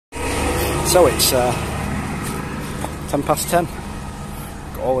So it's 10 past 10.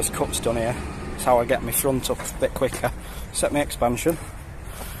 Got all his cuts done here. That's how I get my front up a bit quicker. Set my expansion.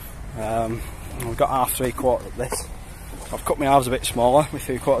 I've got half 3/4 at this. I've cut my halves a bit smaller, my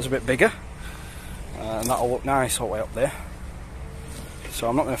 3/4 a bit bigger, and that'll look nice all the way up there. So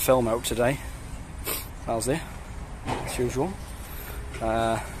I'm not going to film out today. How's there, as usual.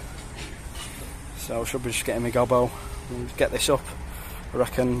 So I should be just getting my gobbo and get this up. I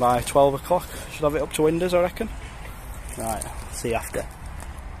reckon by 12 o'clock. Should have it up to windows, I reckon. Right, see you after.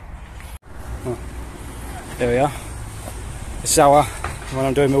 Oh, here we are. This is how when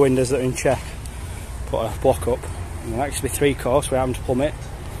I'm doing my windows that are in check, put a block up. And it'll actually be 3/4, we're having to plumb it.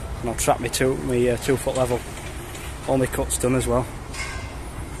 And I'll trap my 2 foot level. All my cuts done as well.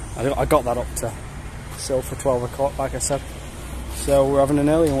 I got that up to still for 12 o'clock, like I said. So we're having an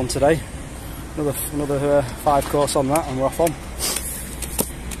early one today. Another 5/4 on that, and we're off on.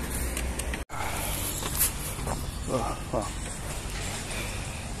 Oh, well,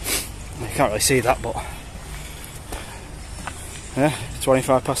 you can't really see that, but yeah,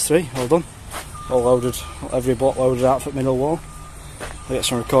 25 past 3. All done. All loaded. Every block loaded out for middle wall. I'll get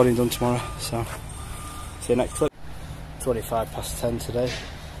some recording done tomorrow. So see you next clip. 25 past 10 today.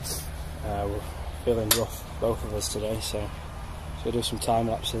 We're feeling rough, both of us today, so we'll do some time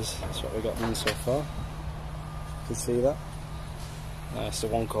lapses. That's what we got done so far. You can see that. It's the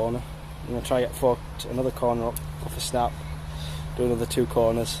one corner. I'm going to try and get another corner up off a snap, do another 2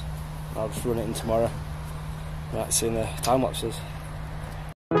 corners. I'll just run it in tomorrow. Right, seeing the time lapses.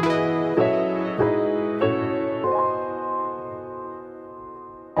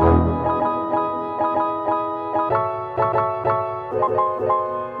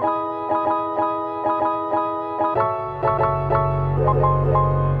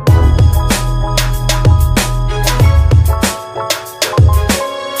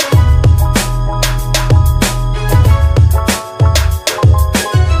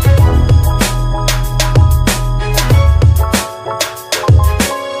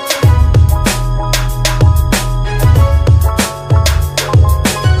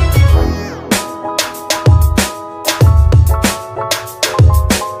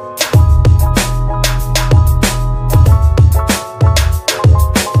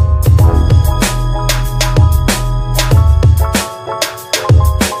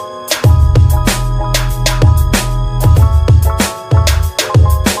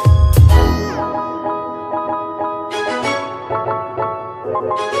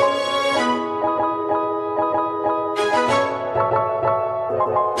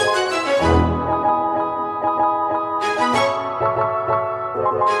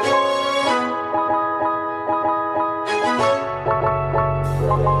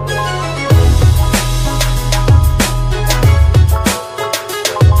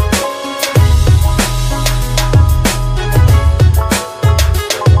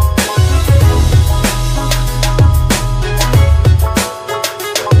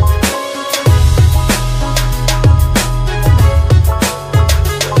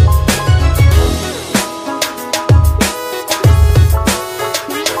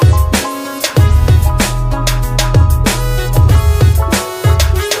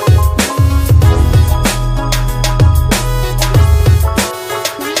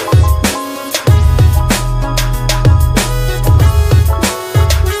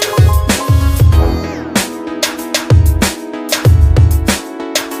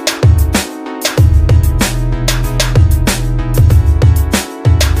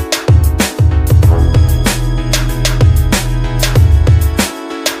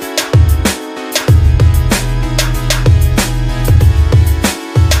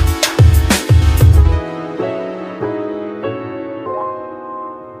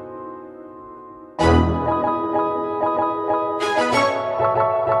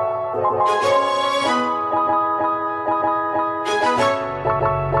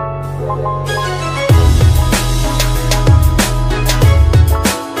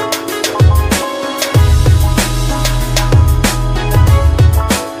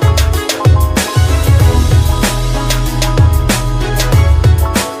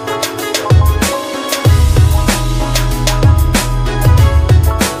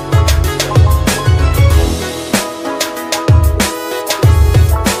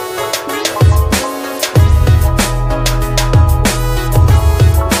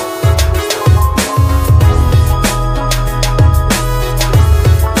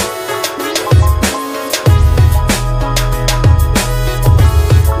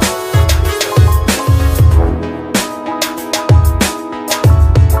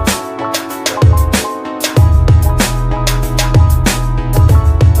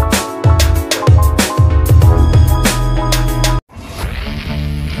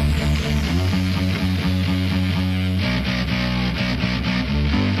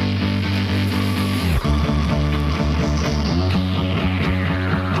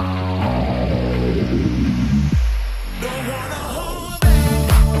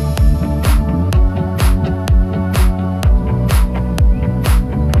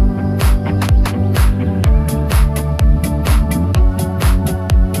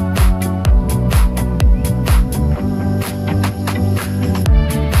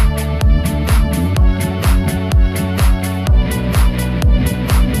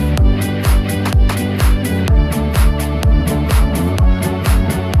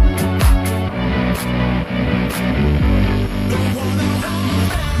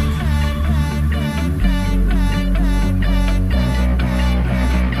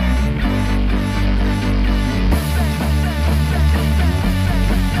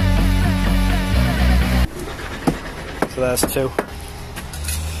 So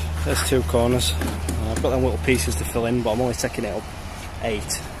there's two corners. I've got them little pieces to fill in, but I'm only taking it up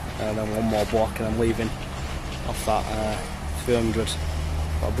 8, and then one more block, and I'm leaving off that 300.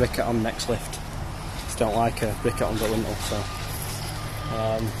 I'll brick it on next lift. Just don't like a brick it on the lintel, so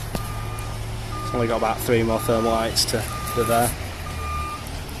it's only got about 3 more thermalites to do there.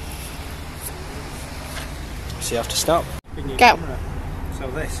 So you have to stop. Go. So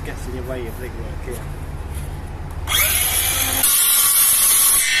this gets in your way of brickwork here.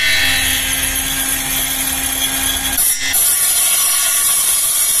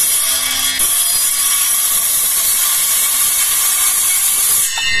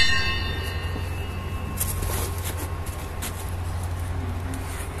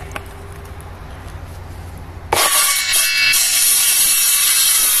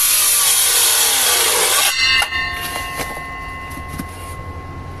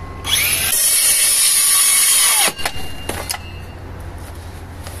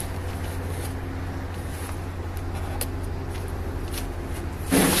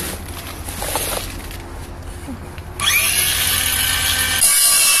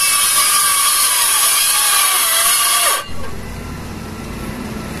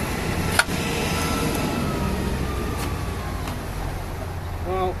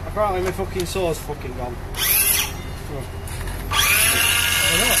 Well, apparently my fucking saw's fucking gone.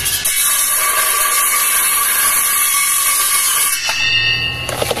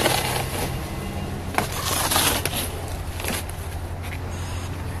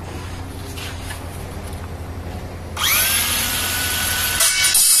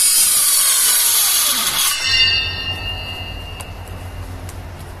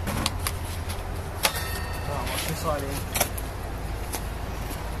 Watch this side in.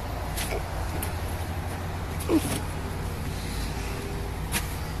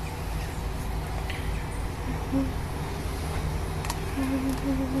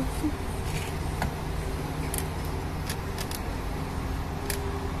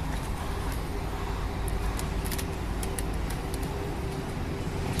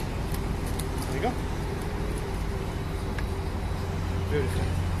 There you go. Beautiful.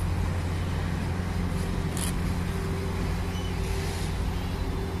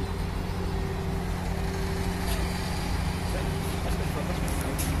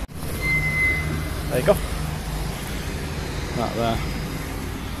 There you go. That there.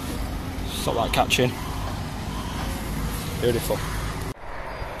 Stop that catching. Beautiful.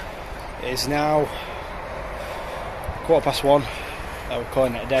 It is now 1:15. We're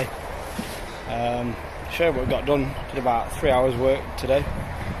calling it a day. Show you what we got done. Did about 3 hours work today.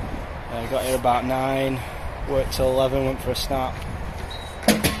 Got here about 9. Worked till 11. Went for a snap.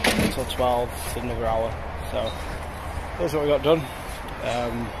 Till 12. Did another hour. So here's what we got done.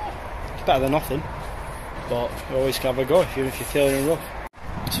 It's better than nothing, but you always can have a go even if you're feeling rough.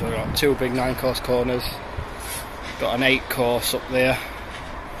 So we've got 2 big 9-course corners, got an 8-course up there,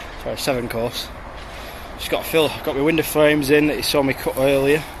 sorry 7-course. Just got to fill, got my window frames in that you saw me cut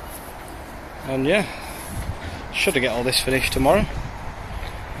earlier, and yeah, should have get all this finished tomorrow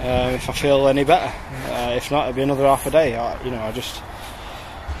if I feel any better. If not, it'll be another half a day.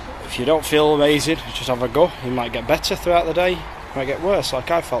 If you don't feel amazing, just have a go. You might get better throughout the day, might get worse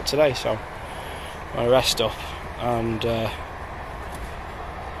like I felt today, so I'm going to rest up and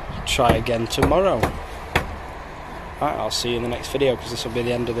try again tomorrow. Right, I'll see you in the next video, because this will be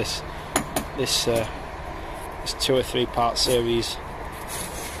the end of this 2 or 3 part series.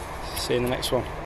 See you in the next one.